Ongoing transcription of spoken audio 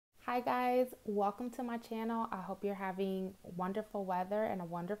Hi guys, welcome to my channel. I hope you're having wonderful weather and a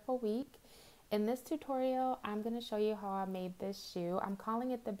wonderful week. In this tutorial, I'm going to show you how I made this shoe. I'm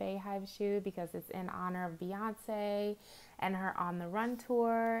calling it the Beyhive shoe because it's in honor of Beyonce and her On the Run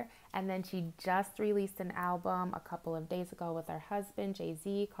tour. And then she just released an album a couple of days ago with her husband,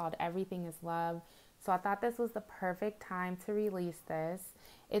 Jay-Z, called Everything is Love. So I thought this was the perfect time to release this.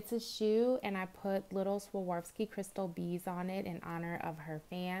 It's a shoe and I put little Swarovski crystal beads on it in honor of her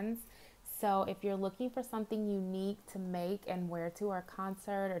fans. So if you're looking for something unique to make and wear to a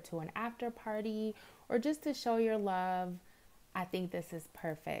concert or to an after party or just to show your love, I think this is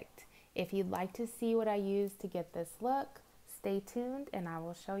perfect. If you'd like to see what I used to get this look, stay tuned and I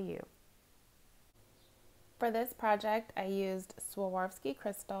will show you. For this project, I used Swarovski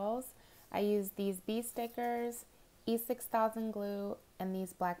Crystals. I used these bee stickers, E6000 Glue, and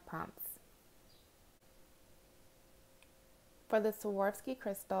these black pumps. For the Swarovski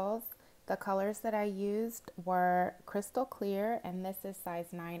Crystals, the colors that I used were Crystal Clear, and this is size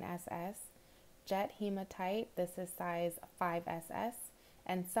 9SS, Jet Hematite, this is size 5SS,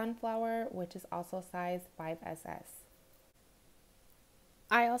 and Sunflower, which is also size 5SS.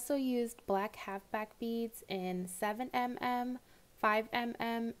 I also used black halfback beads in 7mm,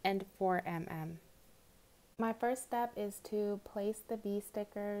 5mm, and 4mm. My first step is to place the bee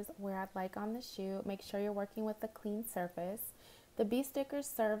stickers where I'd like on the shoe. Make sure you're working with a clean surface. The bee sticker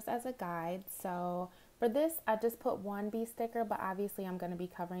serves as a guide, so for this I just put one bee sticker, but obviously I'm going to be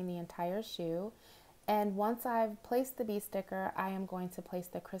covering the entire shoe. And once I've placed the bee sticker, I am going to place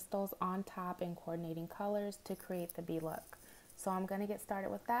the crystals on top in coordinating colors to create the bee look. So I'm going to get started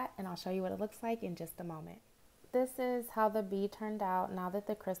with that and I'll show you what it looks like in just a moment. This is how the bee turned out now that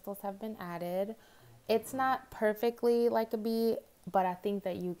the crystals have been added. It's not perfectly like a bee, but I think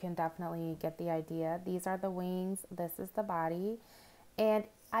that you can definitely get the idea. These are the wings, this is the body, and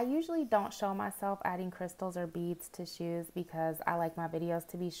I usually don't show myself adding crystals or beads to shoes because I like my videos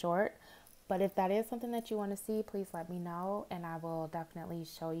to be short. But if that is something that you want to see, please let me know and I will definitely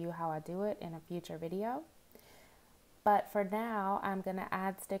show you how I do it in a future video. But for now, I'm going to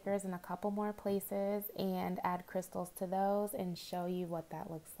add stickers in a couple more places and add crystals to those and show you what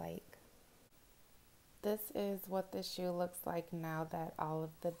that looks like. This is what the shoe looks like now that all of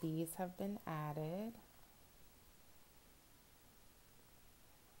the beads have been added.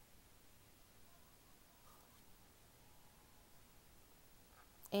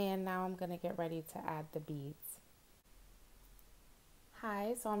 And now I'm going to get ready to add the beads.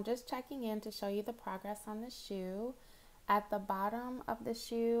 Hi, so I'm just checking in to show you the progress on the shoe. At the bottom of the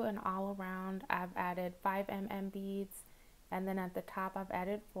shoe and all around, I've added 5mm beads, and then at the top I've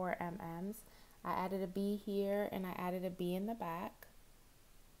added 4mm. I added a bee here and I added a bee in the back.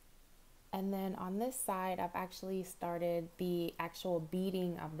 And then on this side, I've actually started the actual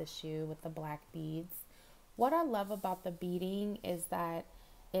beading of the shoe with the black beads. What I love about the beading is that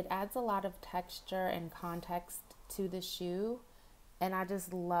it adds a lot of texture and context to the shoe. And I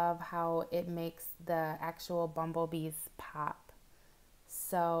just love how it makes the actual bumblebees pop.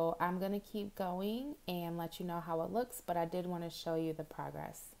 So I'm going to keep going and let you know how it looks, but I did want to show you the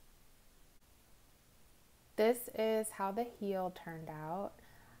progress. This is how the heel turned out.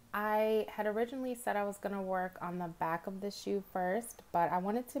 I had originally said I was going to work on the back of the shoe first, but I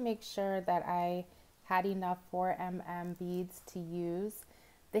wanted to make sure that I had enough 4mm beads to use.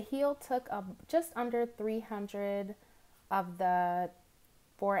 The heel took just under 300 of the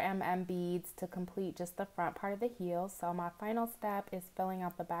 4mm beads to complete just the front part of the heel. So my final step is filling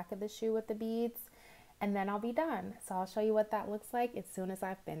out the back of the shoe with the beads, and then I'll be done. So I'll show you what that looks like as soon as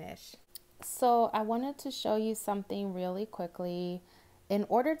I finish. So I wanted to show you something really quickly. In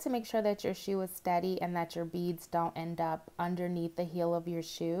order to make sure that your shoe is steady and that your beads don't end up underneath the heel of your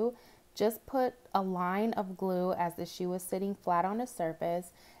shoe, just put a line of glue as the shoe is sitting flat on a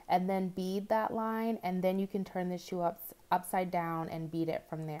surface and then bead that line, and then you can turn the shoe upside down and bead it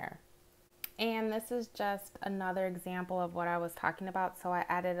from there. And this is just another example of what I was talking about. So I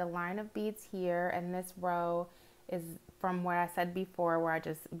added a line of beads here, and this row is from where I said before, where I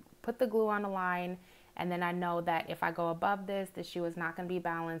just put the glue on a line, and then I know that if I go above this, the shoe is not going to be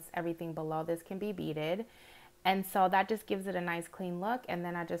balanced. Everything below this can be beaded. And so that just gives it a nice clean look. And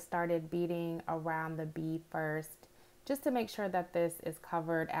then I just started beading around the bee first, just to make sure that this is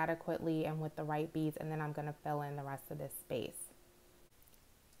covered adequately and with the right beads. And then I'm going to fill in the rest of this space.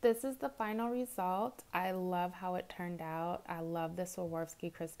 This is the final result. I love how it turned out. I love the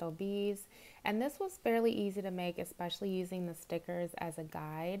Swarovski crystal beads, and this was fairly easy to make, especially using the stickers as a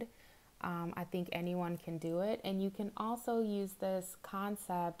guide. I think anyone can do it, and you can also use this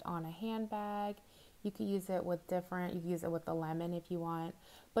concept on a handbag. You could use it with different, you could use it with the lemon if you want,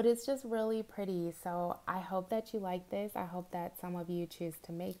 but it's just really pretty. So I hope that you like this. I hope that some of you choose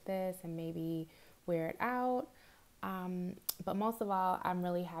to make this and maybe wear it out. But most of all, I'm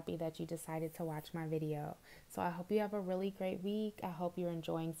really happy that you decided to watch my video. So I hope you have a really great week. I hope you're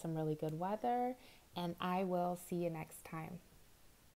enjoying some really good weather, and I will see you next time.